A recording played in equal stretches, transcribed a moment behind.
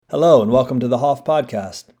Hello and welcome to the Hoff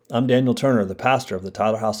Podcast. I'm Daniel Turner, the pastor of the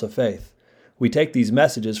Tyler House of Faith. We take these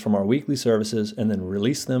messages from our weekly services and then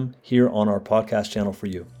release them here on our podcast channel for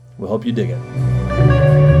you. We hope you dig it.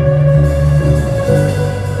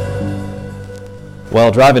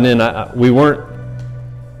 Well, driving in, I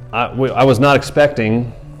was not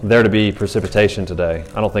expecting there to be precipitation today.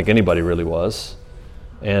 I don't think anybody really was.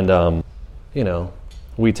 And,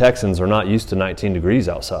 we Texans are not used to 19 degrees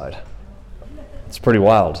outside. It's pretty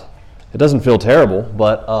wild. It doesn't feel terrible,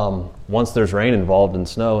 but once there's rain involved and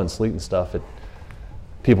snow and sleet and stuff,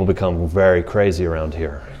 people become very crazy around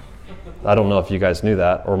here. I don't know if you guys knew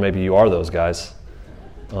that, or maybe you are those guys.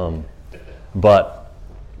 But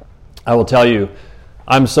I will tell you,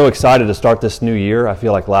 I'm so excited to start this new year. I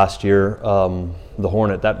feel like last year, the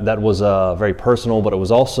Hornet, that was very personal, but it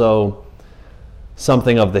was also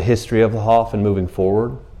something of the history of the Hoff and moving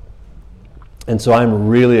forward. And so I'm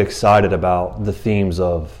really excited about the themes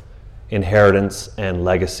of inheritance and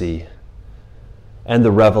legacy and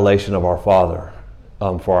the revelation of our Father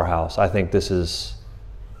for our house. I think this is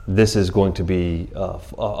going to be a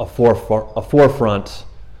forefront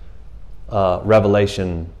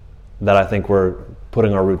revelation that I think we're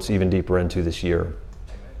putting our roots even deeper into this year.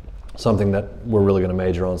 Something that we're really going to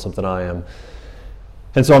major on, something I am.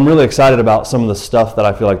 And so I'm really excited about some of the stuff that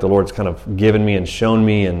I feel like the Lord's kind of given me and shown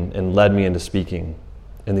me and led me into speaking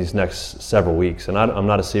in these next several weeks. And I'm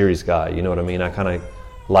not a series guy, you know what I mean? I kind of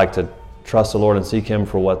like to trust the Lord and seek Him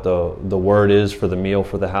for what the word is for the meal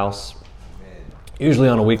for the house, usually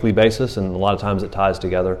on a weekly basis, and a lot of times it ties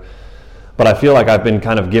together. But I feel like I've been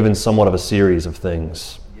kind of given somewhat of a series of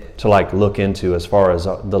things to look into as far as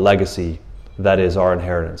the legacy that is our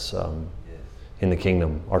inheritance in the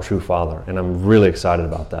kingdom, our true Father. And I'm really excited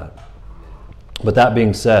about that. But that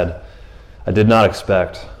being said, I did not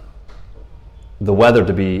expect the weather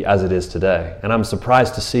to be as it is today. And I'm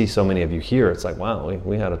surprised to see so many of you here. It's like, wow,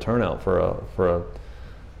 we had a turnout for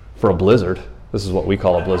a blizzard. This is what we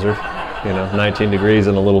call a blizzard. 19 degrees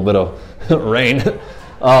and a little bit of rain.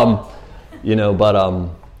 But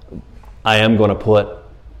I am going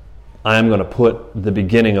to put the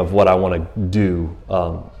beginning of what I want to do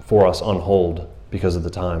for us on hold because of the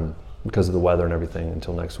time, because of the weather and everything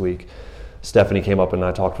until next week. Stephanie came up and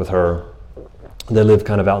I talked with her. They live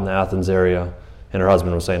kind of out in the Athens area, and her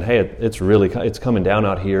husband was saying, hey, it's coming down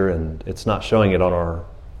out here and it's not showing it on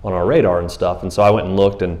our radar and stuff. And so I went and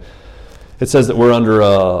looked, and it says that we're under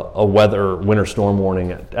a winter storm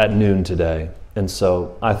warning at noon today. And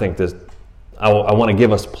so I think I want to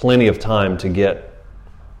give us plenty of time to get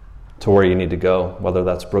to where you need to go, whether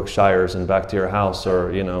that's Brookshires and back to your house,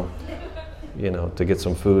 or to get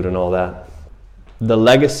some food and all that. The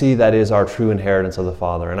legacy that is our true inheritance of the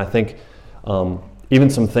Father. And I think even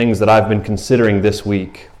some things that I've been considering this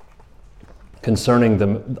week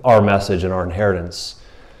concerning our message and our inheritance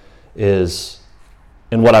is,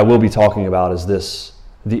 and what I will be talking about is this: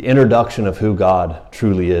 the introduction of who God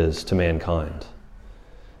truly is to mankind.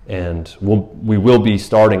 And we will be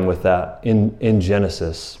starting with that in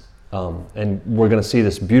Genesis. And we're going to see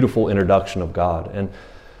this beautiful introduction of God and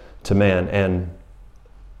to man, and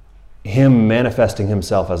Him manifesting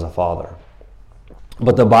Himself as a Father.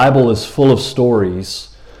 But the Bible is full of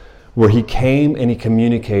stories where He came and He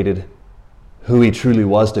communicated who He truly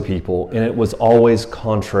was to people, and it was always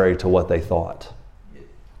contrary to what they thought,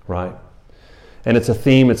 right? And it's a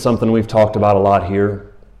theme, it's something we've talked about a lot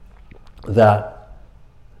here, that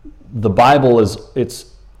the Bible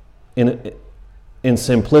it's in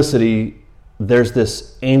simplicity, there's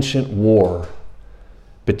this ancient war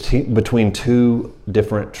between two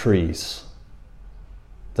different trees.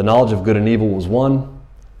 The knowledge of good and evil was one,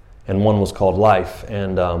 and one was called life.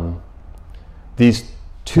 And these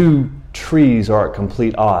two trees are at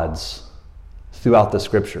complete odds throughout the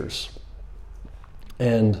Scriptures.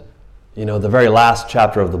 And, the very last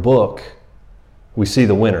chapter of the book, we see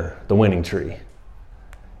the winning tree.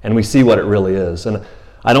 And we see what it really is. And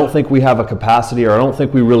I don't think we have a capacity, or I don't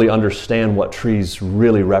think we really understand what trees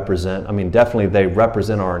really represent. I mean, definitely they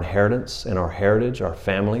represent our inheritance and our heritage, our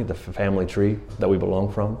family, the family tree that we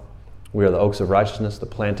belong from. We are the oaks of righteousness, the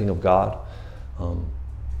planting of God.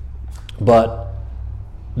 But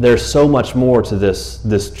there's so much more to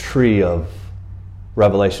this tree of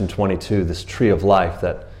Revelation 22, this tree of life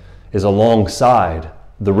that is alongside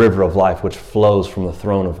the river of life which flows from the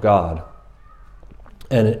throne of God.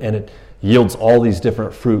 And it yields all these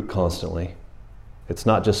different fruit constantly. It's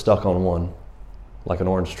not just stuck on one, like an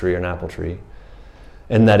orange tree or an apple tree.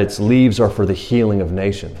 And that its leaves are for the healing of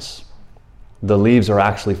nations. The leaves are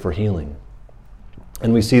actually for healing.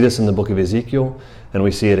 And we see this in the book of Ezekiel, and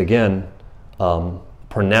we see it again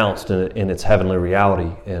pronounced in its heavenly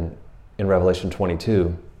reality in Revelation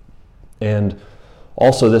 22. And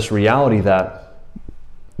also this reality that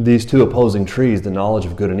these two opposing trees, the knowledge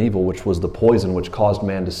of good and evil, which was the poison which caused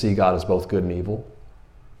man to see God as both good and evil,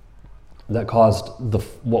 that caused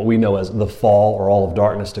what we know as the fall or all of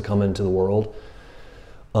darkness to come into the world,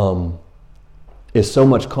 is so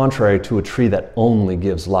much contrary to a tree that only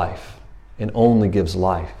gives life and only gives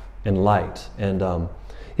life and light. And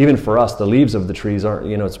even for us, the leaves of the trees aren't,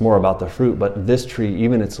 it's more about the fruit, but this tree,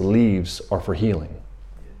 even its leaves are for healing.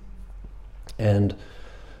 And,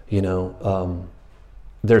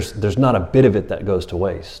 there's not a bit of it that goes to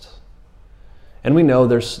waste. And we know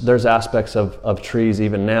there's aspects of trees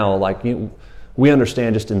even now, like we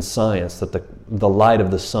understand just in science that the light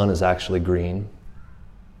of the sun is actually green.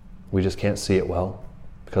 We just can't see it well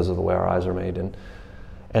because of the way our eyes are made.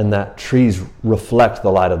 And that trees reflect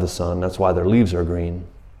the light of the sun. That's why their leaves are green.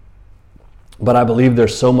 But I believe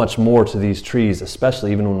there's so much more to these trees,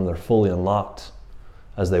 especially even when they're fully unlocked,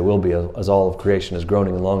 as they will be, as all of creation is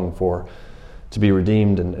groaning and longing for, to be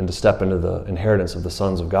redeemed and to step into the inheritance of the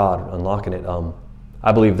sons of God, unlocking it.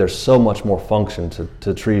 I believe there's so much more function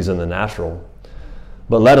to trees in the natural.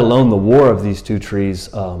 But let alone the war of these two trees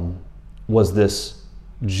was this: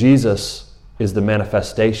 Jesus is the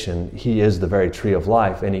manifestation. He is the very tree of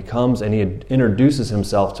life. And he comes and he introduces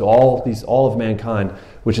himself to all of mankind,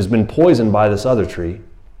 which has been poisoned by this other tree,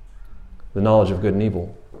 the knowledge of good and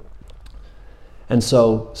evil. And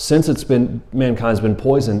so, since mankind's been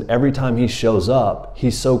poisoned, every time he shows up,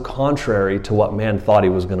 he's so contrary to what man thought he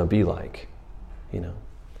was going to be like,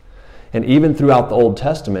 And even throughout the Old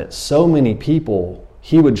Testament, so many people,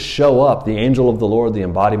 he would show up, the angel of the Lord, the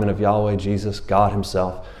embodiment of Yahweh, Jesus, God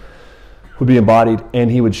himself, would be embodied,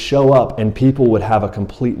 and he would show up, and people would have a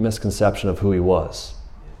complete misconception of who he was.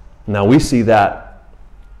 Now, we see that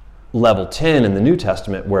level 10 in the New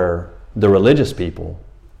Testament, where the religious people,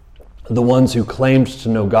 the ones who claimed to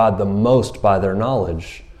know God the most by their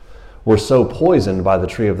knowledge, were so poisoned by the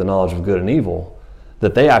tree of the knowledge of good and evil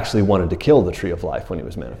that they actually wanted to kill the tree of life when he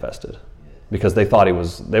was manifested, because they thought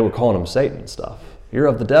they were calling him Satan and stuff. You're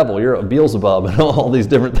of the devil, you're of Beelzebub, and all these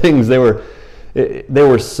different things. They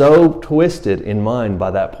were so twisted in mind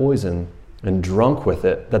by that poison and drunk with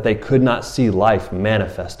it that they could not see life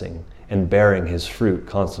manifesting and bearing his fruit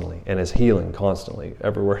constantly and his healing constantly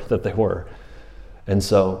everywhere that they were. And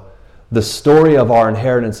so the story of our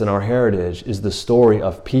inheritance and our heritage is the story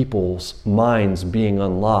of people's minds being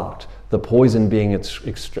unlocked, the poison being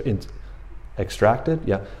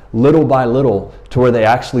extracted, little by little, to where they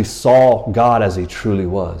actually saw God as he truly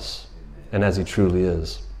was and as he truly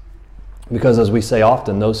is. Because as we say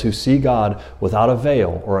often, those who see God without a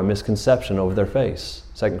veil or a misconception over their face,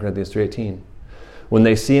 2 Corinthians 3:18, when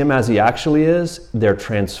they see him as he actually is, they're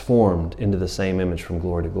transformed into the same image from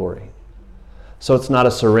glory to glory. So it's not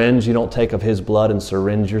a syringe. You don't take of his blood and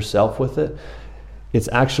syringe yourself with it. It's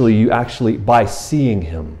you actually, by seeing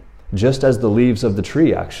him, just as the leaves of the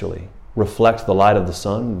tree actually reflect the light of the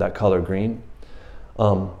sun, that color green,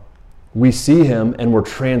 we see him and we're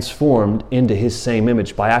transformed into his same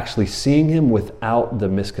image by actually seeing him without the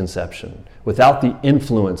misconception, without the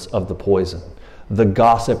influence of the poison, the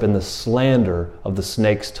gossip and the slander of the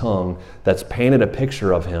snake's tongue that's painted a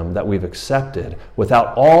picture of him that we've accepted.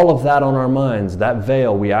 Without all of that on our minds, that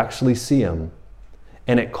veil, we actually see him,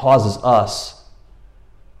 and it causes us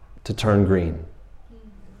to turn green,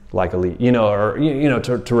 like a leaf,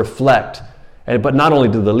 to reflect. But not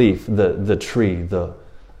only to the leaf, the tree,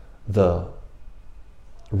 the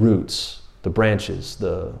roots, the branches,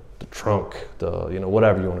 the trunk,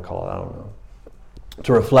 whatever you want to call it, I don't know.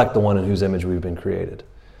 To reflect the one in whose image we've been created.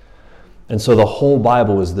 And so the whole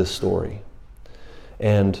Bible is this story.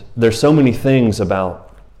 And there's so many things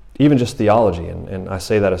about even just theology, and I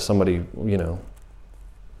say that as somebody,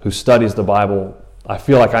 who studies the Bible. I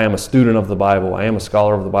feel like I am a student of the Bible. I am a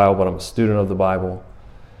scholar of the Bible, but I'm a student of the Bible.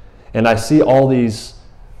 And I see all these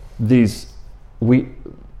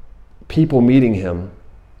people meeting him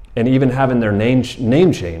and even having their name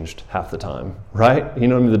changed half the time, right?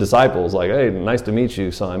 The disciples, like, hey, nice to meet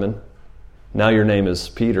you, Simon. Now your name is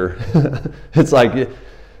Peter. It's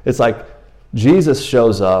like Jesus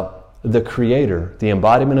shows up, the Creator, the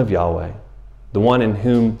embodiment of Yahweh, the one in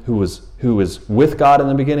who was with God in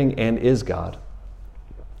the beginning and is God,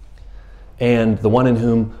 and the one in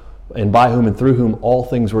whom and by whom and through whom all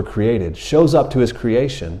things were created, shows up to his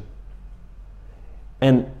creation.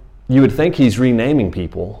 And you would think he's renaming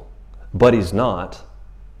people, but he's not.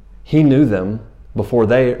 He knew them before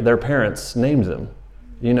their parents named them,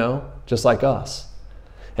 just like us.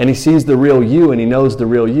 And he sees the real you, and he knows the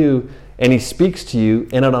real you, and he speaks to you,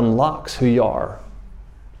 and it unlocks who you are.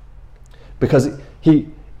 because he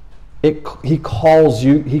calls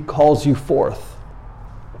you forth,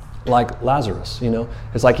 like Lazarus.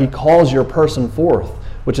 It's like he calls your person forth,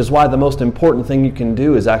 which is why the most important thing you can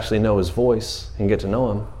do is actually know his voice and get to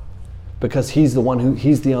know him, because he's the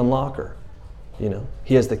unlocker.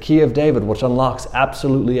 He has the key of David, which unlocks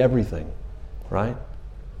absolutely everything, right?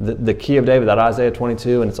 The key of David, that Isaiah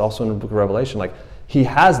 22, and it's also in the book of Revelation, like he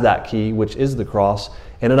has that key, which is the cross,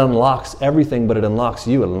 and it unlocks everything, but it unlocks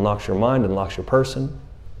you. It unlocks your mind, it unlocks your person,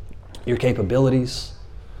 your capabilities,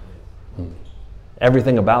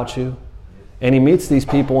 everything about you. And he meets these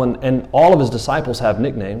people, and all of his disciples have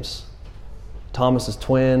nicknames. Thomas's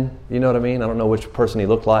twin, you know what I mean? I don't know which person he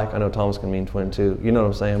looked like. I know Thomas can mean twin too. You know what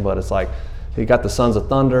I'm saying? But it's like, he got the sons of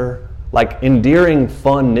thunder, like endearing,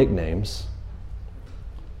 fun nicknames.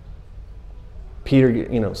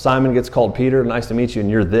 Peter, Simon gets called Peter, nice to meet you, and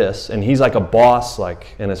you're this. And he's like a boss,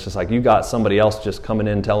 and it's just like you got somebody else just coming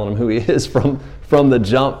in telling him who he is from the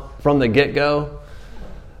jump, from the get-go.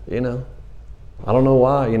 I don't know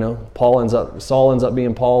why, Saul ends up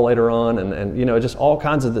being Paul later on, and just all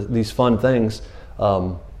kinds of these fun things.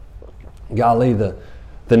 Golly, the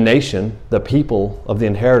nation, the people of the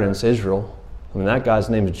inheritance, Israel, that guy's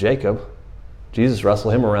name is Jacob. Jesus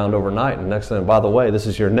wrestled him around overnight, and next thing, by the way, this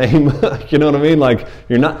is your name. You know what I mean? Like,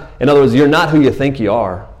 you're not, in other words, you're not who you think you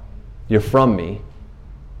are. You're from me.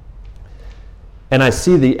 And I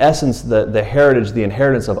see the essence, the heritage, the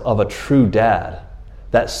inheritance of a true dad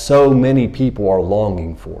that so many people are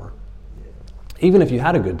longing for. Even if you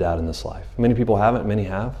had a good dad in this life. Many people haven't, many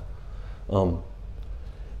have.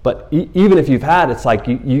 But even if you've had, it's like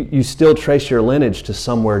you still trace your lineage to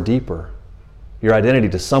somewhere deeper. Your identity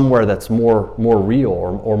to somewhere that's more real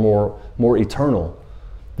or more eternal.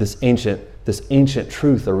 This ancient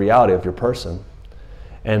truth or reality of your person.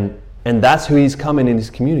 And that's who he's coming and he's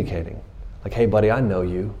communicating. Like, hey buddy, I know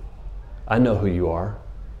you. I know who you are.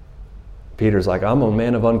 Peter's like, I'm a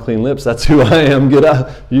man of unclean lips. That's who I am. Get up.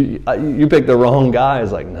 You picked the wrong guy.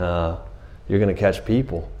 He's like, nah, you're going to catch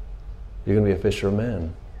people. You're going to be a fisher of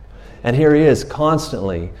men. And here he is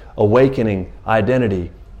constantly awakening identity.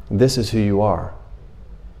 This is who you are.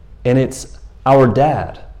 And it's our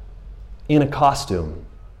dad in a costume,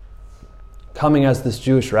 coming as this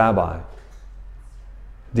Jewish rabbi,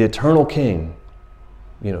 the eternal king.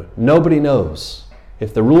 Nobody knows.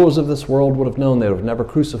 If the rulers of this world would have known, they would have never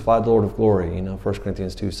crucified the Lord of glory. 1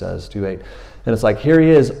 Corinthians 2 says, 2:8. And it's like, here he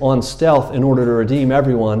is on stealth in order to redeem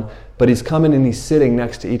everyone, but he's coming and he's sitting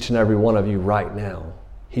next to each and every one of you right now.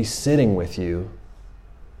 He's sitting with you,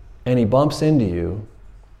 and he bumps into you,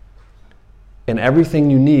 and everything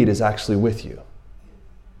you need is actually with you.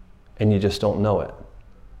 And you just don't know it.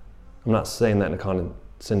 I'm not saying that in a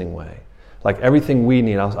condescending way. Like everything we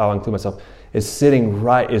need, I'll include myself,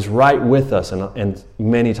 is right with us, and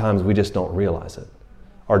many times we just don't realize it.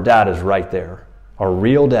 Our dad is right there. Our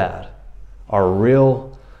real dad. Our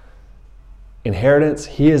real inheritance.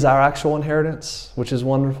 He is our actual inheritance, which is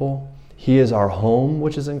wonderful. He is our home,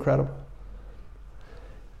 which is incredible.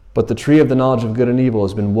 But the tree of the knowledge of good and evil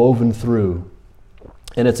has been woven through,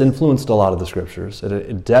 and it's influenced a lot of the scriptures.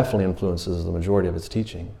 It definitely influences the majority of its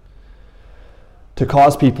teaching, to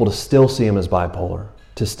cause people to still see him as bipolar,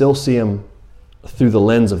 to still see him through the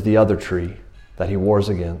lens of the other tree that he wars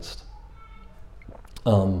against,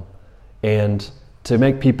 and to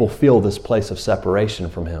make people feel this place of separation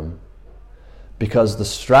from him. Because the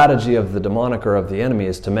strategy of the demonic or of the enemy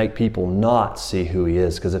is to make people not see who he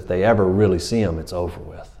is, because if they ever really see him, it's over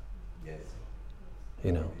with.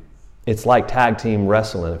 It's like tag team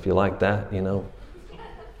wrestling, if you like that,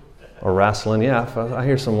 or wrestling. Yeah, I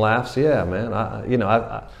hear some laughs. Yeah, man.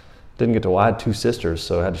 I didn't get to. I had two sisters,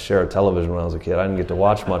 so I had to share a television when I was a kid. I didn't get to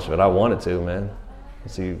watch much of it. I wanted to, man.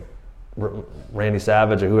 See Randy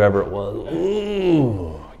Savage or whoever it was.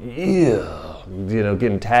 Ooh, yeah.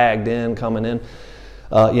 Getting tagged in, coming in.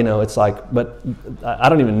 It's like, but I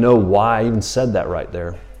don't even know why I even said that right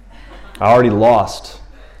there. I already lost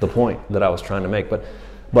the point that I was trying to make.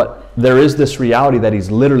 But there is this reality that he's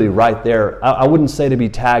literally right there. I wouldn't say to be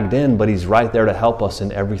tagged in, but he's right there to help us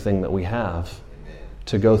in everything that we have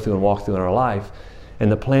to go through and walk through in our life. And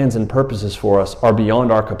the plans and purposes for us are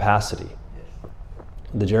beyond our capacity.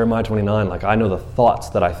 The Jeremiah 29, like I know the thoughts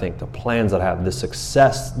that I think, the plans that I have, the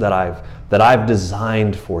success that I've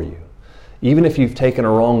designed for you. Even if you've taken a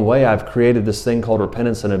wrong way, I've created this thing called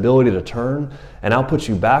repentance and ability to turn, and I'll put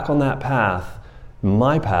you back on that path,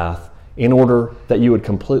 my path, in order that you would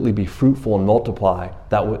completely be fruitful and multiply.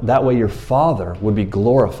 That way your Father would be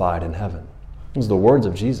glorified in heaven. Those are the words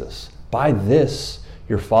of Jesus. By this,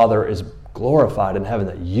 your Father is glorified in heaven,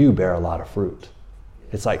 that you bear a lot of fruit.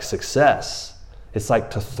 It's like success. It's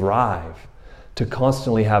like to thrive. to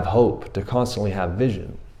constantly have hope, to constantly have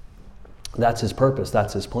vision. That's his purpose,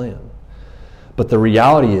 that's his plan. But the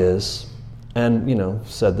reality is, and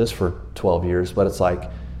said this for 12 years, but it's like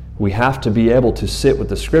we have to be able to sit with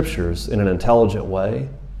the scriptures in an intelligent way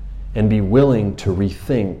and be willing to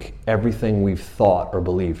rethink everything we've thought or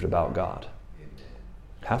believed about God.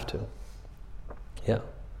 Have to. Yeah.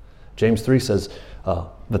 James 3 says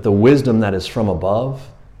that the wisdom that is from above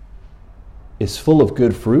is full of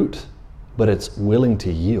good fruit, but it's willing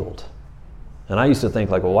to yield. And I used to think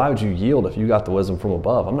like, well, why would you yield if you got the wisdom from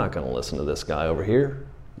above? I'm not going to listen to this guy over here.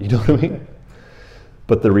 You know what I mean?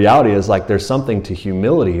 But the reality is like there's something to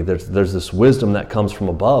humility. There's this wisdom that comes from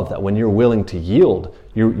above that when you're willing to yield,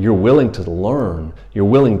 you're willing to learn, you're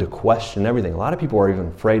willing to question everything. A lot of people are even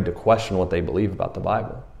afraid to question what they believe about the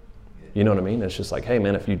Bible. You know what I mean? It's just like, hey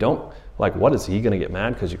man, if you don't, like what is he going to get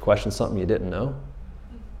mad because you questioned something you didn't know?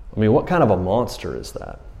 I mean, what kind of a monster is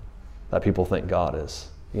that people think God is?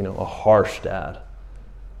 A harsh dad.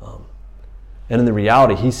 And in the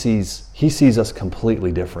reality, he sees us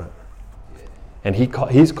completely different. And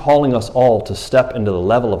he's calling us all to step into the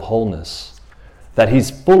level of wholeness that he's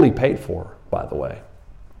fully paid for, by the way.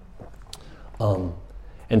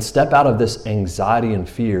 And step out of this anxiety and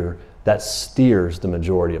fear that steers the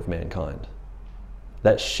majority of mankind,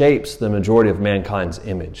 that shapes the majority of mankind's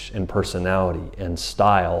image and personality and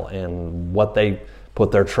style and what they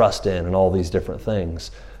put their trust in and all these different things.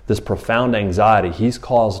 This profound anxiety, he's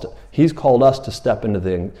called us to step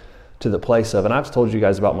into the place of, and I've told you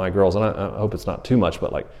guys about my girls, and I hope it's not too much,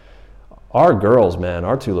 but like our girls, man,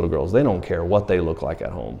 our two little girls, they don't care what they look like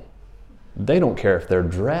at home. They don't care if they're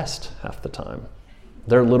dressed half the time.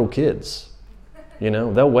 They're little kids.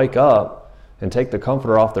 They'll wake up and take the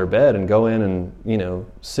comforter off their bed and go in and,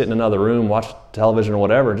 sit in another room, watch television or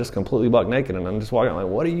whatever, just completely buck naked. And I'm just walking like,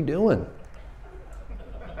 what are you doing?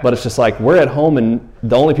 But it's just like, we're at home and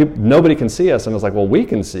the only people, nobody can see us. And it's like, well, we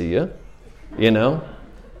can see you,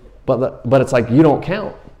 But it's like, you don't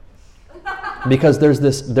count. Because there's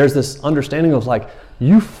this understanding of like,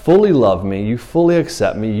 you fully love me, you fully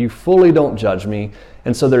accept me, you fully don't judge me.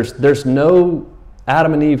 And so there's no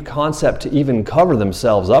Adam and Eve concept to even cover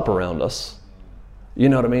themselves up around us. You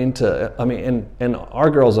know what I mean? And our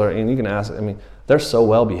girls are, and you can ask, they're so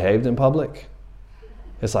well behaved in public.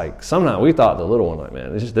 It's like, sometimes we thought the little one, like,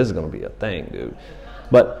 man, this is going to be a thing, dude.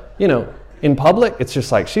 But, in public, it's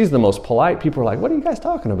just like, she's the most polite. People are like, what are you guys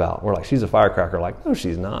talking about? We're like, she's a firecracker. Like, no,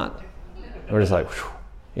 she's not. And we're just like,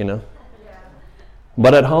 whew,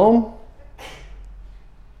 But at home,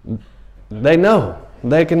 they know.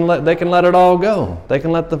 They can let it all go. They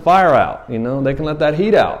can let the fire out, They can let that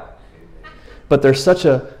heat out. But there's such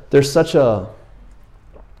a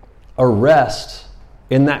rest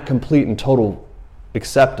in that complete and total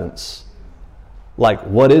acceptance. Like,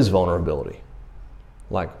 what is vulnerability?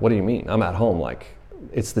 Like, what do you mean? I'm at home. Like,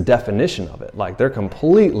 it's the definition of it. Like, they're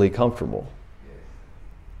completely comfortable.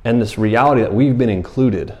 And this reality that we've been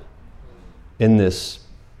included in this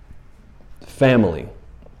family,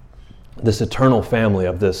 this eternal family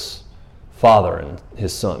of this father and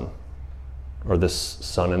his son, or this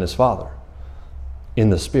son and his father, in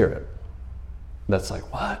the Spirit. That's like,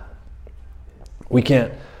 what? We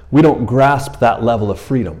don't grasp that level of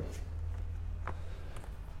freedom.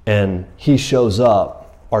 And he shows up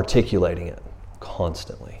articulating it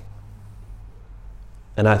constantly.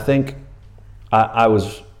 And I think I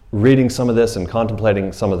was reading some of this and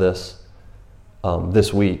contemplating some of this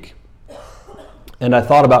this week. And I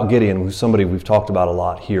thought about Gideon, who's somebody we've talked about a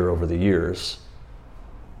lot here over the years.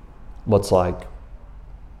 What's like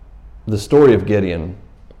the story of Gideon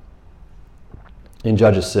in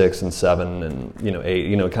Judges 6 and 7 and 8,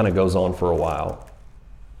 it kind of goes on for a while.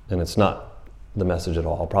 And it's not the message at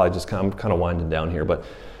all. I'll probably just kind of winding down here. But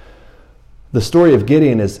the story of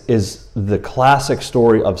Gideon is the classic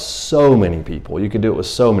story of so many people. You could do it with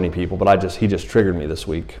so many people, but he just triggered me this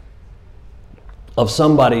week. Of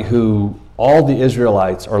somebody who all the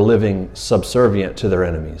Israelites are living subservient to their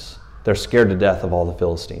enemies. They're scared to death of all the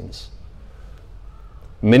Philistines.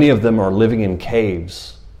 Many of them are living in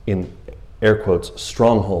caves, in air quotes,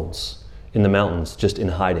 strongholds in the mountains, just in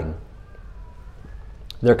hiding.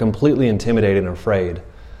 They're completely intimidated and afraid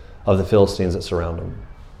of the Philistines that surround them.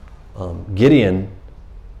 Gideon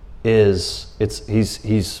it's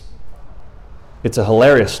a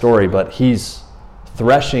hilarious story, but he's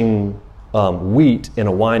threshing wheat in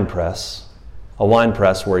a wine press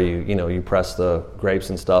where you press the grapes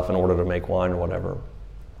and stuff in order to make wine or whatever.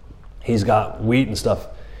 He's got wheat and stuff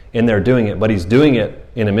in there doing it, but he's doing it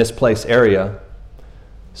in a misplaced area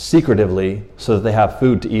secretively so that they have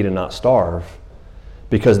food to eat and not starve.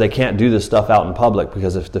 because they can't do this stuff out in public,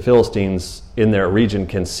 because if the Philistines in their region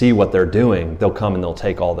can see what they're doing, they'll come and they'll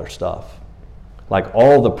take all their stuff. Like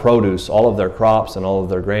all the produce, all of their crops and all of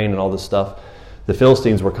their grain and all this stuff, the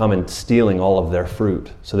Philistines were coming stealing all of their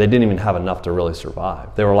fruit. So they didn't even have enough to really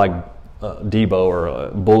survive. They were like Debo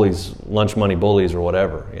or bullies, lunch money bullies or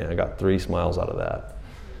whatever. I got 3 smiles out of that.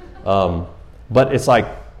 But it's like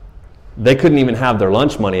they couldn't even have their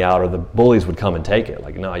lunch money out, or the bullies would come and take it.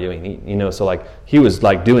 Like, no, you ain't eating. So like he was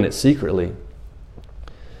like doing it secretly.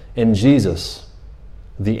 And Jesus,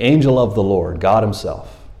 the angel of the Lord, God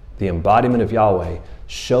himself, the embodiment of Yahweh,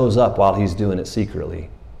 shows up while he's doing it secretly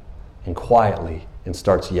and quietly and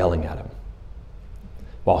starts yelling at him.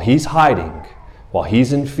 While he's hiding, while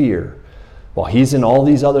he's in fear, while he's in all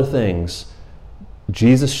these other things,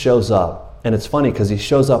 Jesus shows up. And it's funny because he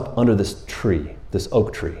shows up under this tree, this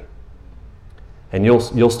oak tree. And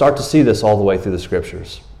you'll start to see this all the way through the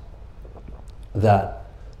scriptures, that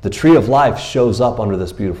the tree of life shows up under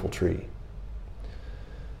this beautiful tree.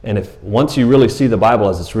 And if once you really see the Bible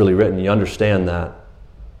as it's really written, you understand that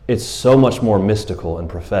it's so much more mystical and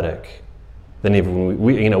prophetic than even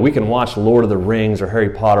we can watch Lord of the Rings or Harry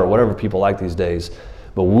Potter or whatever people like these days,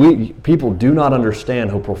 but people do not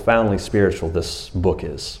understand how profoundly spiritual this book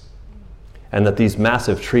is, and that these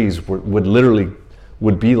massive trees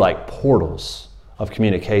would be like portals of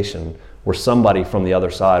communication, where somebody from the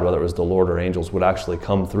other side, whether it was the Lord or angels, would actually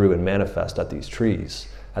come through and manifest at these trees,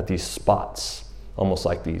 at these spots, almost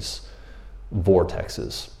like these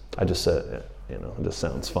vortexes. I just said, it just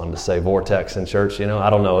sounds fun to say vortex in church. I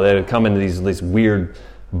don't know. They would come into these weird,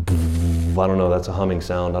 I don't know, that's a humming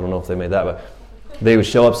sound. I don't know if they made that, but they would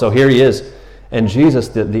show up. So here he is. And Jesus,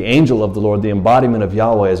 the angel of the Lord, the embodiment of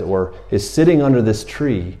Yahweh, as it were, is sitting under this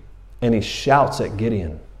tree, and he shouts at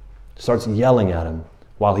Gideon, starts yelling at him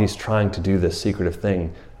while he's trying to do this secretive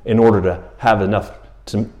thing in order to have enough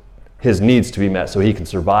his needs to be met so he can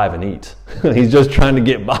survive and eat. He's just trying to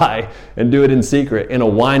get by and do it in secret in a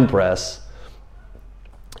wine press.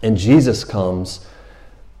 And Jesus comes,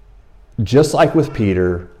 just like with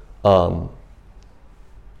Peter,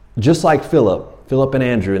 just like Philip and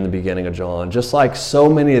Andrew in the beginning of John, just like so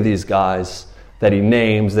many of these guys that he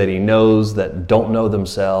names, that he knows, that don't know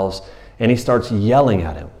themselves, and he starts yelling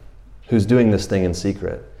at him, who's doing this thing in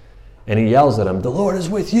secret. And he yells at him, "The Lord is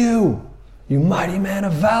with you, you mighty man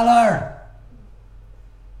of valor."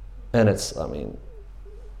 And it's,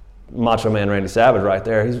 Macho Man Randy Savage right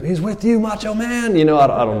there. He's with you, Macho Man. I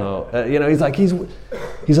don't know.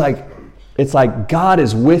 He's like, it's like God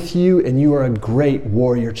is with you and you are a great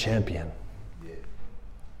warrior champion.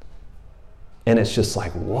 And it's just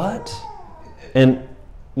like, what? And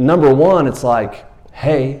number one, it's like,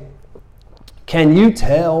 hey, can you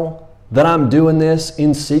tell that I'm doing this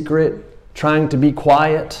in secret, trying to be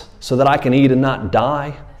quiet so that I can eat and not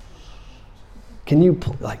die? Can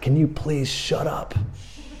you please shut up?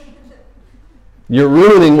 You're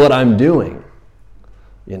ruining what I'm doing,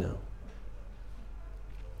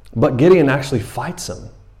 But Gideon actually fights him.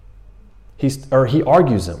 He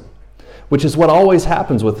argues him, which is what always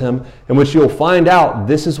happens with him, and which you'll find out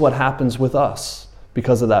this is what happens with us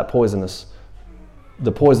because of that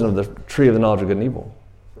the poison of the tree of the knowledge of good and evil.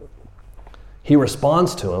 He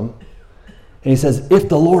responds to him, and he says, "If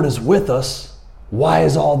the Lord is with us, why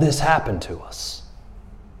has all this happened to us?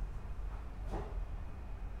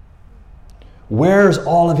 Where's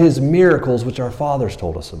all of his miracles which our fathers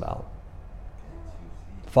told us about?"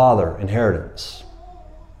 Father, inheritance.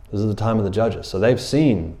 This is the time of the judges. So they've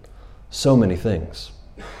seen so many things.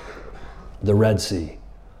 The Red Sea,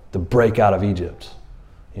 the breakout of Egypt,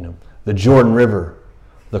 the Jordan River,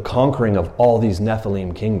 the conquering of all these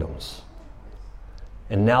Nephilim kingdoms.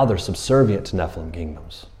 And now they're subservient to Nephilim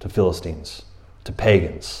kingdoms, to Philistines, to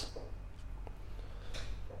pagans.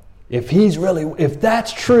 If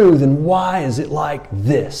that's true, then why is it like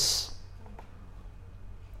this?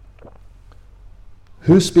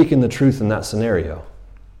 Who's speaking the truth in that scenario?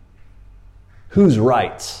 Who's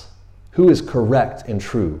right? Who is correct and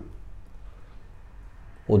true?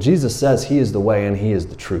 Well, Jesus says he is the way and he is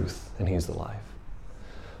the truth and he's the life.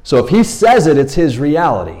 So if he says it, it's his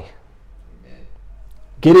reality.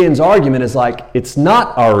 Gideon's argument is like, it's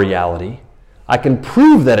not our reality. I can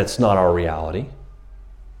prove that it's not our reality.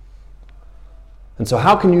 And so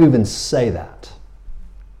how can you even say that?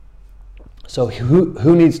 So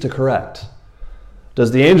who needs to correct?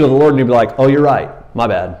 Does the angel of the Lord need to be like, "Oh, you're right, my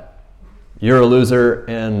bad. You're a loser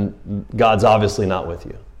and God's obviously not with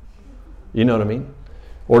you"? You know what I mean?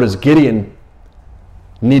 Or does Gideon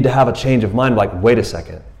need to have a change of mind, like, "Wait a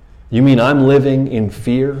second, you mean I'm living in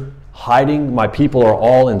fear hiding. My people are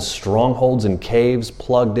all in strongholds and caves,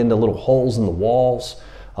 plugged into little holes in the walls,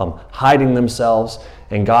 hiding themselves,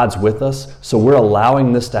 and God's with us. So we're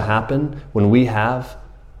allowing this to happen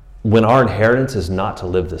when our inheritance is not to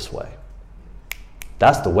live this way.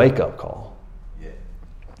 That's the wake-up call. Yeah.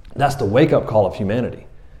 That's the wake-up call of humanity.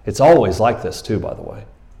 It's always like this too, by the way.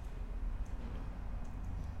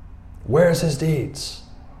 Where's his deeds?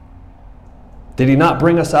 Did he not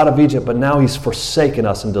bring us out of Egypt, but now he's forsaken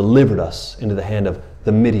us and delivered us into the hand of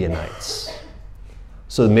the Midianites?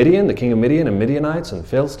 So Midian, the king of Midian, and Midianites and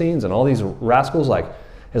Philistines and all these rascals,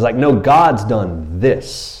 is like, no, God's done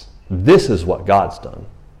this. This is what God's done.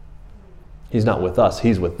 He's not with us.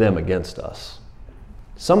 He's with them against us.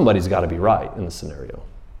 Somebody's got to be right in the scenario.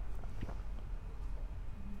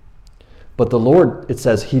 But the Lord, it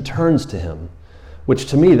says, he turns to him, which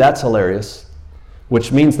to me, that's hilarious,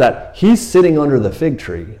 which means that he's sitting under the fig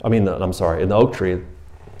tree. In the oak tree,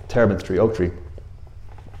 terebinth tree, oak tree.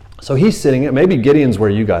 So he's sitting, maybe Gideon's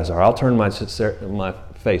where you guys are. I'll turn my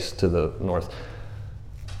face to the north.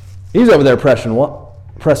 He's over there pressing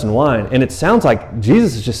wine, and it sounds like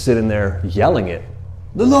Jesus is just sitting there yelling it.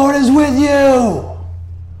 The Lord is with you!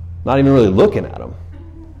 Not even really looking at him.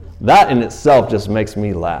 That in itself just makes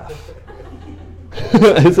me laugh.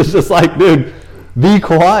 It's just like, dude, be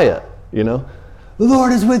quiet, The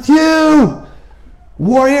Lord is with you,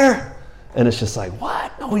 warrior. And it's just like,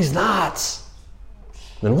 what? No, he's not.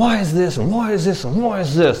 Then why is this, and why is this, and why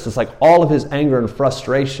is this? It's like all of his anger and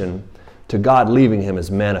frustration to God leaving him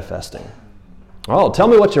is manifesting. Oh, tell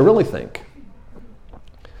me what you really think.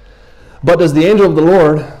 But does the angel of the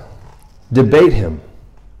Lord debate him?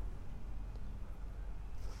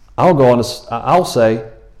 I'll say,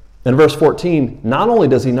 in verse 14, not only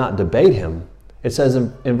does he not debate him, it says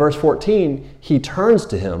in verse 14, he turns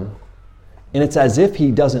to him, and it's as if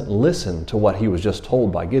he doesn't listen to what he was just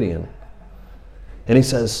told by Gideon. And he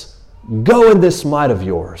says, go in this might of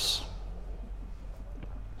yours,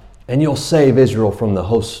 and you'll save Israel from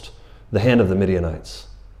the hand of the Midianites.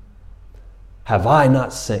 Have I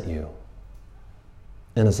not sent you?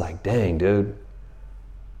 And it's like, dang, dude.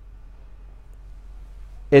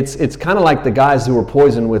 It's kind of like the guys who were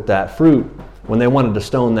poisoned with that fruit when they wanted to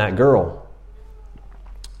stone that girl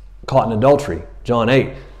caught in adultery, John 8.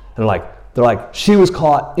 And they're like, she was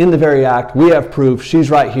caught in the very act. We have proof. She's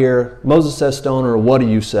right here. Moses says stone her. What do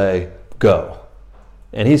you say? Go.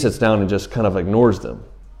 And he sits down and just kind of ignores them.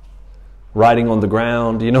 Writing on the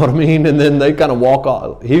ground, you know what I mean? And then they kind of walk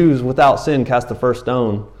off. He who's without sin cast the first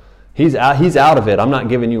stone. He's out of it. I'm not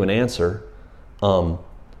giving you an answer.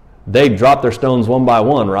 They drop their stones one by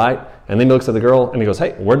one, right? And then he looks at the girl and he goes,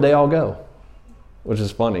 hey, where'd they all go? Which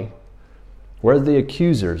is funny. Where are the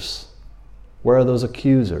accusers? Where are those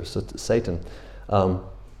accusers? Satan. It's like,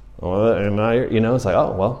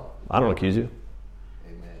 oh, well, I don't accuse you.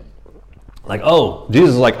 Like, oh,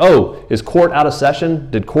 Jesus is like, oh, is court out of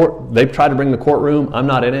session? They tried to bring the courtroom? I'm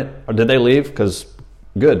not in it. Or did they leave? Because,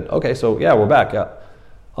 good. Okay, so yeah, we're back. Yeah.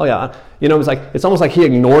 Oh yeah. It's almost like he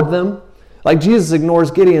ignored them. Like Jesus ignores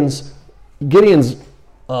Gideon's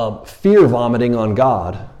fear vomiting on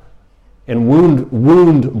God and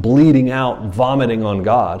wound bleeding out, vomiting on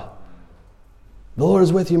God. The Lord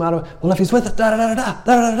is with you, well, if he's with us,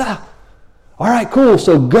 da-da-da-da-da. All right, cool.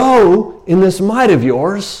 So go in this might of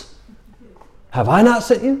yours. Have I not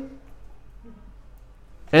sent you?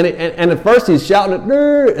 And at first he's shouting it,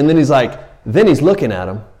 and then he's looking at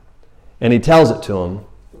him, and he tells it to him.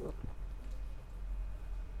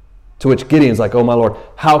 To which Gideon's like, oh my Lord,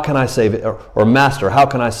 how can I save it? Or Master, how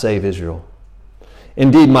can I save Israel?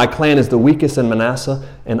 Indeed, my clan is the weakest in Manasseh,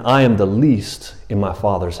 and I am the least in my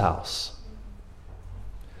father's house.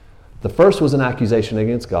 The first was an accusation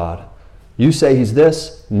against God. You say he's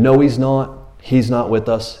this. No, he's not. He's not with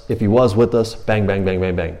us. If he was with us, bang, bang, bang,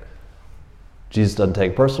 bang, bang. Jesus doesn't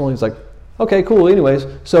take it personally. He's like, okay, cool. Anyways,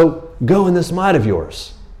 so go in this might of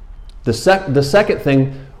yours. The second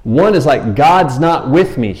thing, one is like, God's not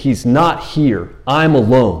with me. He's not here. I'm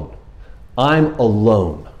alone. I'm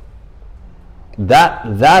alone.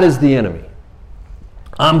 That is the enemy.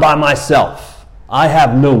 I'm by myself. I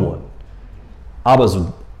have no one.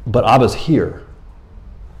 But Abba's here.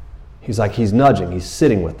 He's like, he's nudging. He's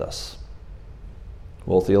sitting with us.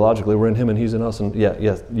 Well, theologically, we're in him and he's in us. And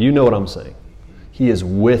yes, you know what I'm saying. He is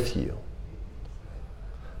with you.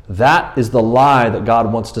 That is the lie that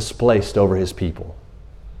God wants displaced over his people.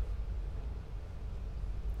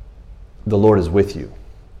 The Lord is with you.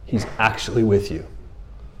 He's actually with you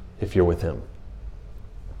if you're with him.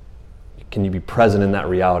 Can you be present in that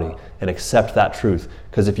reality and accept that truth?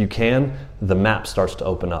 Because if you can, the map starts to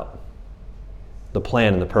open up. The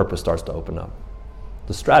plan and the purpose starts to open up.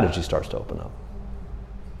 the strategy starts to open up.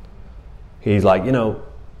 He's like,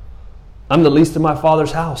 I'm the least in my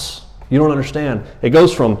Father's house. You don't understand. It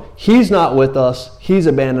goes from he's not with us, he's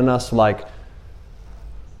abandoned us,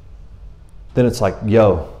 then it's like,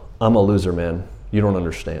 yo, I'm a loser, man. You don't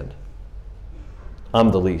understand.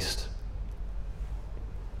 I'm the least.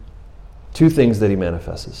 Two things that he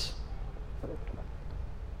manifests.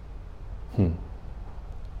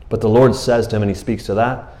 But the Lord says to him, and he speaks to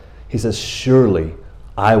that, he says, surely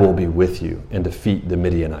I will be with you and defeat the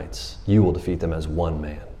Midianites. You will defeat them as one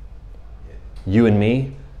man. You and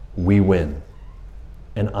me, we win.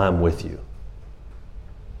 And I'm with you.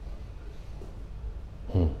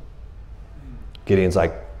 Gideon's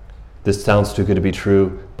like, this sounds too good to be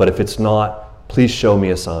true, but if it's not, please show me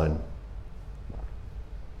a sign.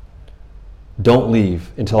 Don't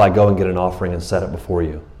leave until I go and get an offering and set it before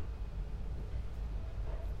you.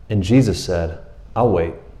 And Jesus said, I'll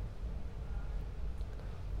wait.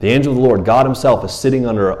 The angel of the Lord, God himself, is sitting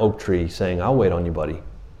under an oak tree saying, I'll wait on you, buddy.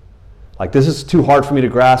 Like, this is too hard for me to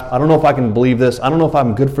grasp. I don't know if I can believe this. I don't know if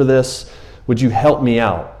I'm good for this. Would you help me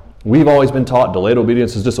out? We've always been taught delayed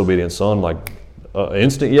obedience is disobedience, son. Like,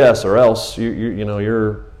 instant yes, or else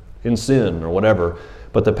you're in sin or whatever.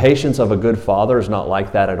 But the patience of a good father is not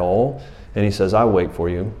like that at all. And he says, I'll wait for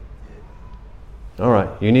you. All right,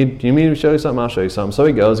 you need me to show you something? I'll show you something. So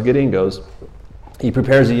he goes, Gideon goes. He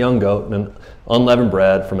prepares a young goat and unleavened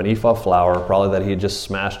bread from an ephah of flour, probably that he had just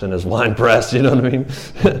smashed in his wine press, you know what I mean?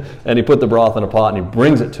 And he put the broth in a pot and he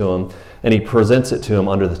brings it to him and he presents it to him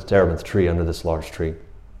under the terebinth tree, under this large tree,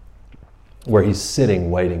 where he's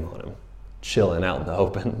sitting waiting on him, chilling out in the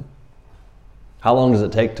open. How long does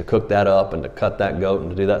it take to cook that up and to cut that goat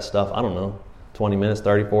and to do that stuff? I don't know. 20 minutes,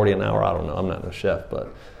 30, 40, an hour, I don't know. I'm not no chef,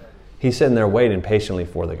 but he's sitting there waiting patiently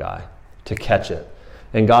for the guy to catch it.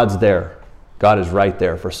 And God's there. God is right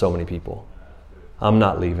there for so many people. I'm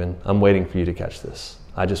not leaving. I'm waiting for you to catch this.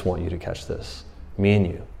 I just want you to catch this. Me and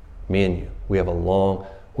you. We have a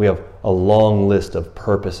long list of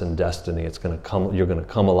purpose and destiny. It's going to come. You're going to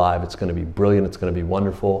come alive. It's going to be brilliant. It's going to be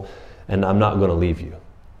wonderful. And I'm not going to leave you.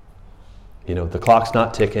 The clock's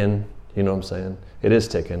not ticking. You know what I'm saying? It is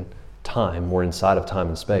ticking. Time. We're inside of time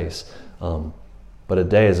and space. But a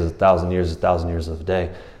day is 1,000 years, 1,000 years of a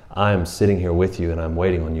day. I'm sitting here with you and I'm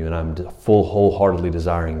waiting on you and I'm wholeheartedly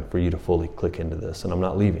desiring for you to fully click into this, and I'm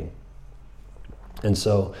not leaving. And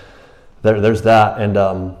so there's that.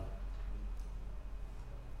 And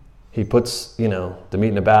he puts, the meat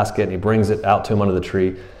in a basket and he brings it out to him under the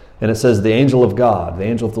tree. And it says, the angel of God, the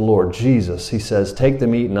angel of the Lord, Jesus, he says, take the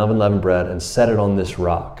meat and unleavened bread and set it on this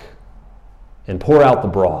rock and pour out the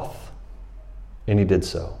broth. And he did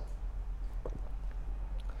so.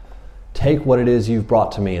 Take what it is you've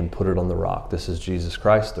brought to me and put it on the rock. This is Jesus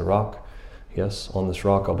Christ, the rock. Yes, on this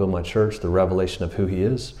rock I'll build my church, the revelation of who he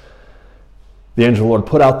is. The angel of the Lord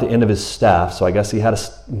put out the end of his staff, so I guess he had a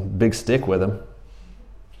big stick with him.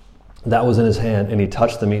 That was in his hand, and he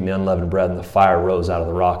touched the meat and the unleavened bread, and the fire rose out of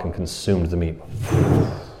the rock and consumed the meat.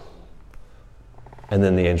 And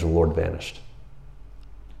then the angel of the Lord vanished.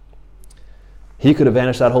 He could have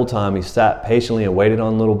vanished that whole time. He sat patiently and waited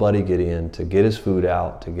on little buddy Gideon to get his food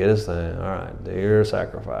out, to get his thing. All right, do your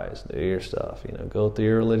sacrifice, do your stuff, go through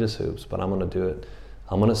your religious hoops, but I'm going to do it.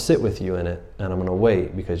 I'm going to sit with you in it, and I'm going to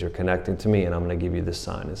wait because you're connecting to me, and I'm going to give you this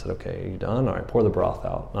sign. He said, okay, are you done? All right, pour the broth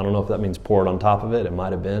out. I don't know if that means pour it on top of it. It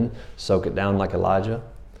might have been. Soak it down like Elijah.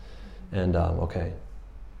 And, okay,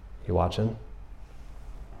 you watching?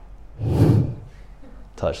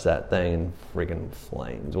 Touch that thing and freaking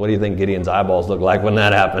flames. What do you think Gideon's eyeballs look like when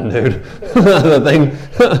that happened, dude? The thing,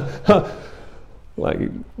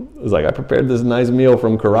 it's like, I prepared this nice meal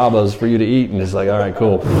from Carrabba's for you to eat, and it's like, all right,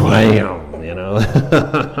 cool. Bam,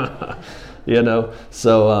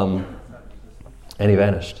 So, and he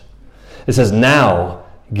vanished. It says, now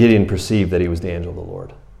Gideon perceived that he was the angel of the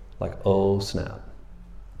Lord. Like, oh, snap.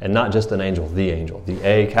 And not just an angel, the angel. The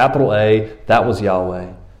A, capital A, that was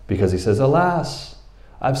Yahweh. Because he says, alas,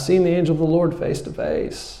 I've seen the angel of the Lord face to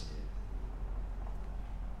face.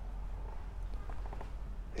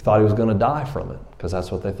 He thought he was going to die from it because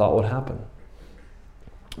that's what they thought would happen.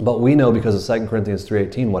 But we know because of 2 Corinthians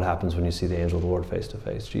 3:18 what happens when you see the angel of the Lord face to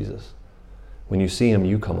face, Jesus. When you see him,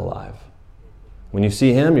 you come alive. When you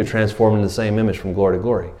see him, you're transformed into the same image from glory to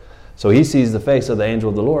glory. So he sees the face of the angel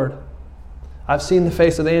of the Lord. I've seen the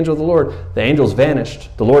face of the angel of the Lord. The angel's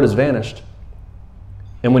vanished. The Lord has vanished.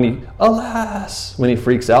 And when he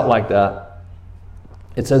freaks out like that,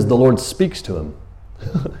 it says the Lord speaks to him.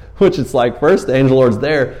 Which it's like, first the angel of the Lord's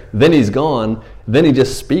there, then he's gone, then he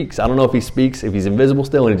just speaks. I don't know if he speaks, if he's invisible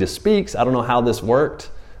still and he just speaks. I don't know how this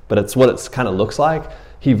worked, but it's what it kind of looks like.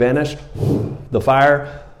 He vanished, the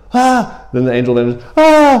fire, then the angel vanished,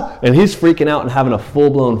 and he's freaking out and having a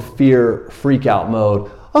full-blown fear, freak out mode.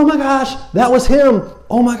 Oh my gosh, that was him.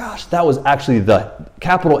 Oh my gosh, that was actually the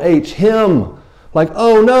capital H, him. Like,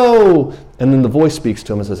 oh no. And then the voice speaks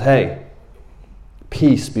to him and says, hey,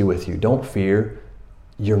 peace be with you. Don't fear.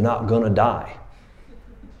 You're not going to die.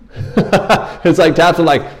 It's like taps are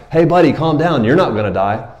like, hey buddy, calm down. You're not going to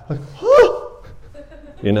die. Like,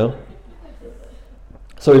 you know?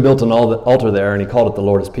 So he built an altar there and he called it the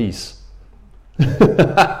Lord is Peace. You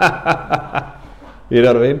know what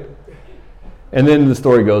I mean? And then the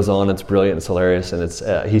story goes on. It's brilliant. It's hilarious.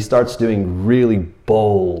 And he starts doing really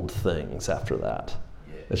bold things after that.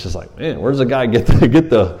 It's just like, man, where's the guy get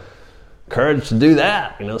the courage to do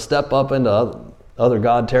that? You know, step up into other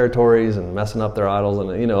God territories and messing up their idols.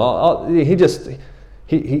 And, you know,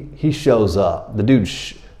 he shows up. The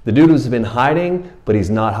dude has been hiding, but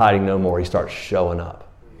he's not hiding no more. He starts showing up.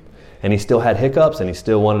 And he still had hiccups, and he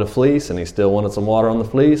still wanted a fleece, and he still wanted some water on the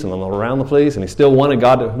fleece and around the fleece, and he still wanted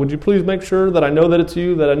God to, would you please make sure that I know that it's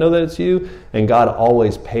you, that I know that it's you? And God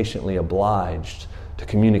always patiently obliged to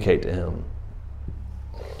communicate to him.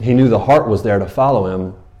 He knew the heart was there to follow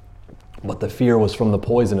him, but the fear was from the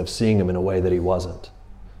poison of seeing him in a way that he wasn't.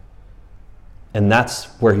 And that's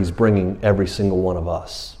where he's bringing every single one of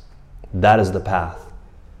us. That is the path.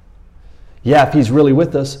 Yeah, if he's really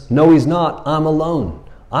with us, no, he's not. I'm alone.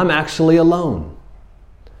 I'm actually alone.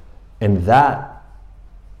 And that,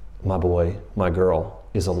 my boy, my girl,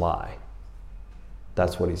 is a lie.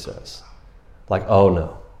 That's what he says. Like, oh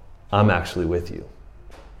no, I'm actually with you.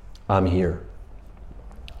 I'm here.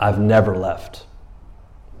 I've never left.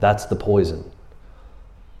 That's the poison.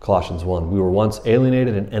 Colossians 1, we were once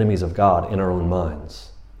alienated and enemies of God in our own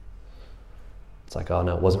minds. It's like, oh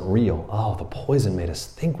no, it wasn't real. Oh, the poison made us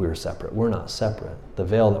think we were separate. We're not separate. The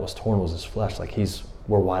veil that was torn was his flesh. Like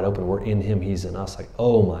we're wide open. We're in him. He's in us. Like,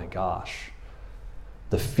 oh my gosh.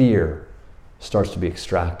 The fear starts to be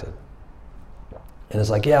extracted. And it's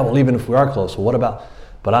like, yeah, well, even if we are close, well, what about,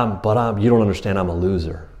 but I'm, you don't understand. I'm a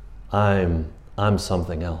loser. I'm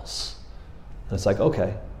something else. And it's like,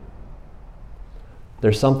 okay.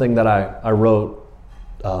 There's something that I wrote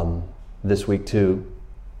this week too,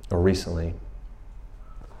 or recently.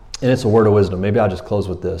 And it's a word of wisdom. Maybe I'll just close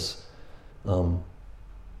with this.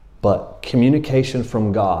 But communication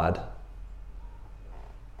from God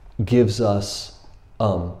gives us,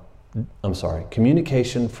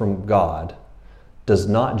 communication from God does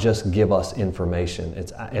not just give us information.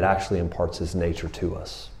 It actually imparts his nature to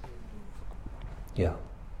us. Yeah.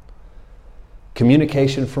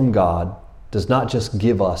 Communication from God does not just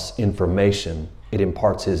give us information, it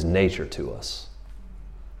imparts his nature to us.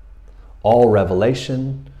 All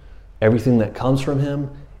revelation, everything that comes from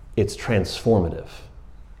him, it's transformative.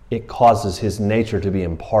 It causes his nature to be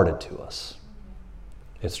imparted to us.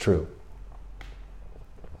 It's true.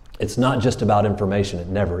 It's not just about information, it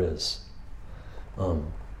never is.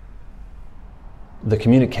 The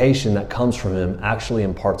communication that comes from him actually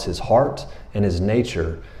imparts his heart and his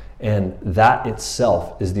nature, and that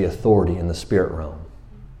itself is the authority in the spirit realm.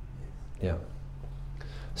 Yeah.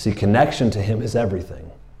 See, connection to him is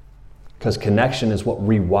everything. Because connection is what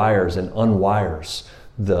rewires and unwires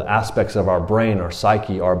the aspects of our brain, our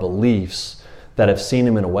psyche, our beliefs that have seen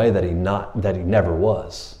him in a way that he never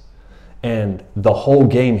was. And the whole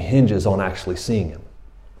game hinges on actually seeing him.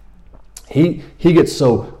 He gets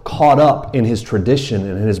so caught up in his tradition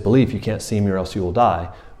and in his belief, you can't see me or else you will die,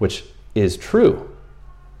 which is true.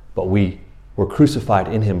 But we were crucified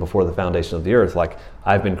in him before the foundation of the earth. Like,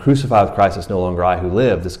 I've been crucified with Christ, it's no longer I who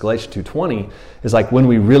live. This Galatians 2:20 is like when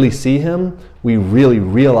we really see him, we really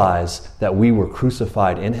realize that we were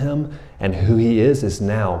crucified in him, and who he is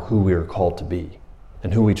now who we are called to be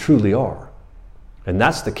and who we truly are. And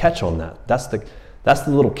that's the catch on that. That's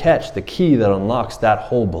the little catch, the key that unlocks that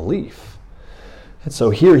whole belief. And so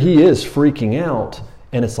here he is freaking out,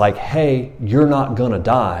 and it's like, hey, you're not going to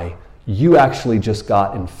die. You actually just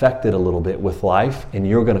got infected a little bit with life, and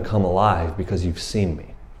you're going to come alive because you've seen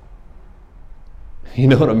me. You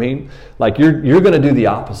know what I mean? Like you're going to do the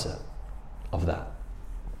opposite of that.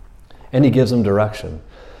 And he gives them direction.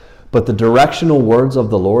 But the directional words of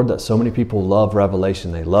the Lord that so many people love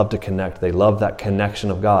revelation, they love to connect, they love that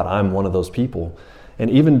connection of God. I'm one of those people. And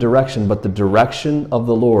even direction, but the direction of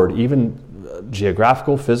the Lord, even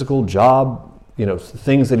geographical, physical, job,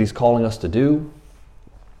 things that he's calling us to do,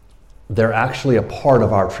 they're actually a part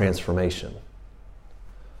of our transformation.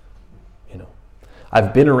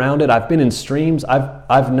 I've been around it. I've been in streams.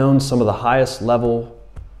 I've known some of the highest level,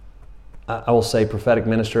 I will say, prophetic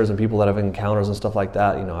ministers and people that have encounters and stuff like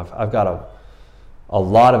that. I've got a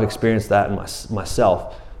lot of experience that in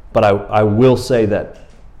myself. But I will say that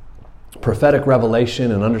prophetic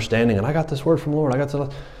revelation and understanding, and I got this word from the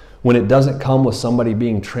Lord, when it doesn't come with somebody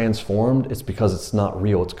being transformed, it's because it's not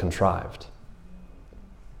real, it's contrived.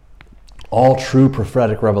 All true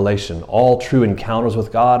prophetic revelation, all true encounters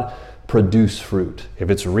with God produce fruit. If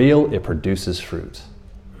it's real, it produces fruit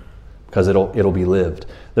because it'll be lived.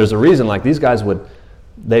 There's a reason, like these guys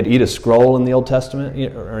they'd eat a scroll in the Old Testament,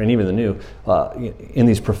 or even the New, in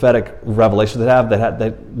these prophetic revelations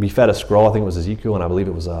they'd be fed a scroll. I think it was Ezekiel, and I believe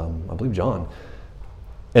it was John.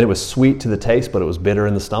 And it was sweet to the taste, but it was bitter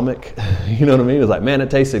in the stomach. You know what I mean? It was like, man, it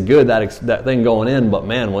tasted good, that thing going in, but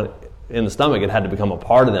man, when in the stomach, it had to become a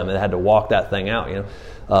part of them. It had to walk that thing out,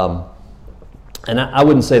 And I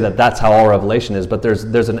wouldn't say that that's how all revelation is, but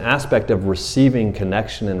there's an aspect of receiving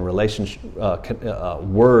connection and relationship,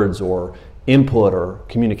 words or input or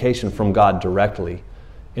communication from God directly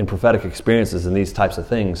in prophetic experiences and these types of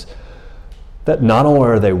things, that not only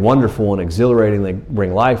are they wonderful and exhilarating, they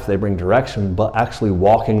bring life, they bring direction, but actually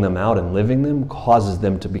walking them out and living them causes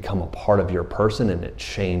them to become a part of your person, and it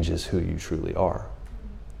changes who you truly are.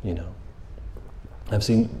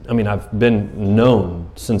 I've been known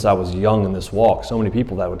since I was young in this walk, so many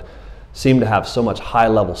people that would seem to have so much high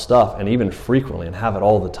level stuff, and even frequently, and have it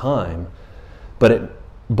all the time,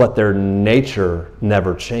 but their nature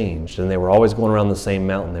never changed, and they were always going around the same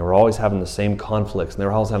mountain. They were always having the same conflicts, and they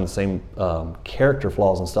were always having the same character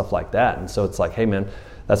flaws and stuff like that. And so it's like, hey man,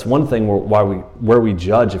 that's one thing where we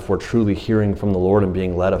judge if we're truly hearing from the Lord and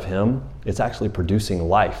being led of Him. It's actually producing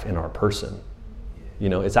life in our person.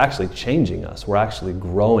 It's actually changing us. We're actually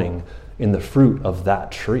growing in the fruit of that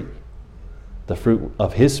tree, the fruit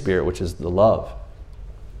of His Spirit, which is the love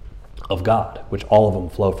of God, which all of them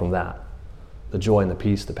flow from that. The joy and the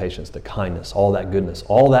peace, the patience, the kindness, all that goodness,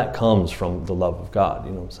 all that comes from the love of God,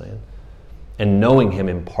 you know what I'm saying? And knowing Him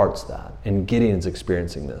imparts that, and Gideon's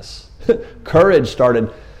experiencing this. Courage started,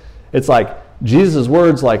 it's like Jesus'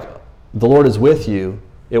 words like, the Lord is with you.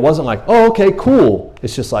 It wasn't like, oh, okay, cool.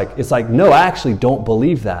 It's like, no, I actually don't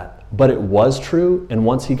believe that. But it was true, and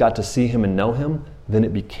once he got to see Him and know Him, then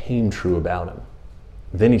it became true about him.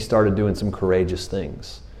 Then he started doing some courageous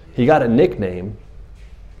things. He got a nickname,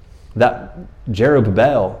 that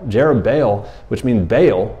Jerubbaal, which means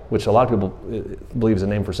Baal, which a lot of people believe is a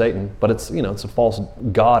name for Satan, but it's a false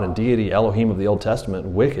god and deity, Elohim of the Old Testament,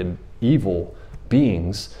 wicked, evil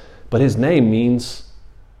beings. But his name means,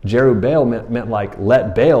 Jerubbaal meant like,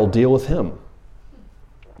 let Baal deal with him.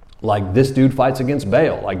 Like, this dude fights against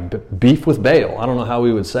Baal, like beef with Baal. I don't know how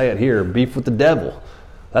we would say it here, beef with the devil.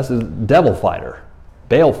 That's the devil fighter,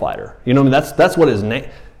 Baal fighter. That's what his name.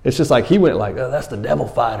 It's just like he went like, oh, that's the devil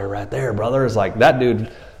fighter right there, brother. It's like that dude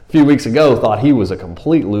a few weeks ago thought he was a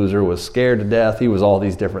complete loser, was scared to death. He was all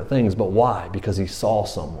these different things. But why? Because he saw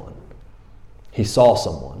someone. He saw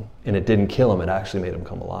someone, and it didn't kill him. It actually made him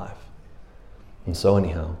come alive. And so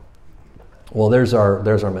anyhow, well, there's our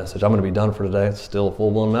message. I'm going to be done for today. It's still a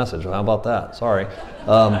full-blown message. How about that? Sorry.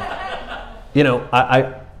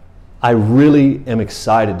 I really am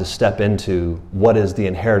excited to step into what is the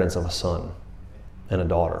inheritance of a son and a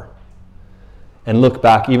daughter, and look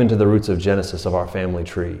back even to the roots of Genesis of our family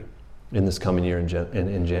tree in this coming year in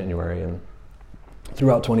January and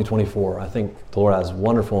throughout 2024. I think the Lord has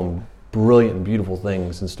wonderful and brilliant and beautiful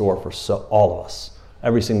things in store for all of us,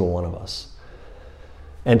 every single one of us.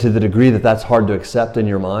 And to the degree that that's hard to accept in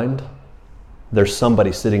your mind, there's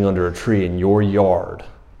somebody sitting under a tree in your yard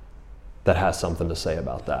that has something to say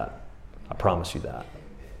about that. I promise you that.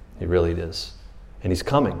 He really is. And He's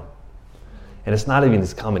coming. And it's not even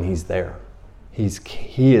He's coming, He's there.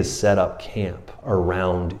 He has set up camp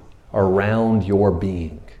around your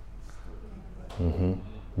being. Mm-hmm.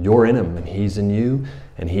 You're in Him, and He's in you,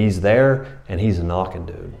 and He's there, and He's knocking,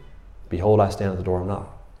 dude. Behold, I stand at the door and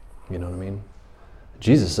knock. You know what I mean?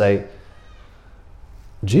 Jesus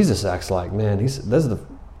acts like, man,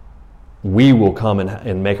 we will come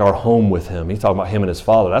and make our home with Him. He's talking about Him and His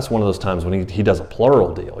Father. That's one of those times when he does a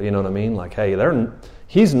plural deal. You know what I mean? Like, hey,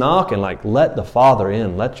 He's knocking, like, let the Father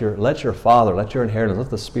in. Let your Father, let your inheritance, let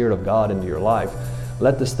the Spirit of God into your life.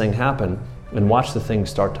 Let this thing happen, and watch the thing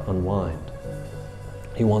start to unwind.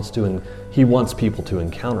 He wants people to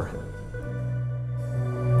encounter Him.